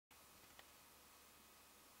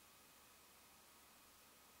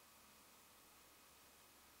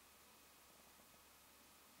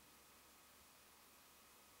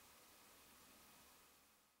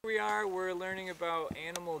we are, we're learning about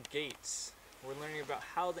animal gaits. We're learning about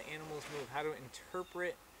how the animals move, how to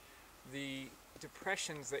interpret the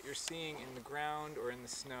depressions that you're seeing in the ground or in the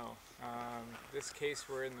snow. This case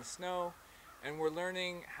we're in the snow, and we're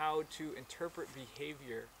learning how to interpret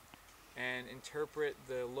behavior and interpret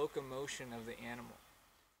the locomotion of the animal.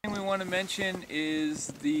 The thing we want to mention is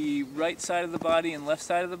the right side of the body and left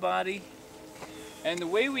side of the body. And the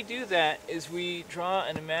way we do that is we draw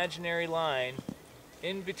an imaginary line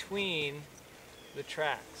in between the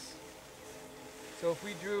tracks. So if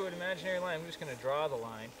we drew an imaginary line, I'm just going to draw the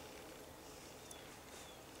line.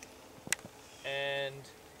 And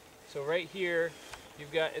so right here,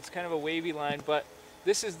 you've got, it's kind of a wavy line, but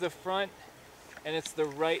this is the front and it's the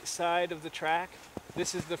right side of the track.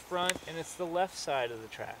 This is the front and it's the left side of the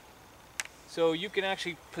track. So you can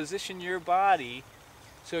actually position your body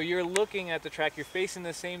so you're looking at the track, you're facing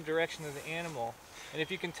the same direction as the animal. And if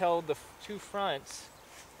you can tell the two fronts,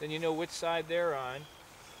 then you know which side they're on.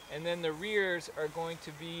 And then the rears are going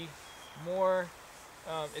to be more,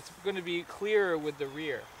 it's going to be clearer with the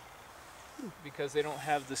rear because they don't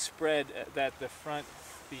have the spread that the front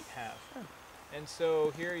feet have. And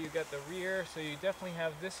so here you got the rear, so you definitely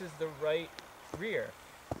have, this is the right rear,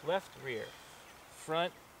 left rear,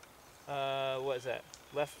 front, what is that?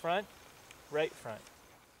 Left front, right front.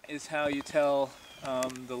 Is how you tell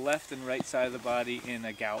the left and right side of the body in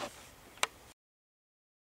a gallop.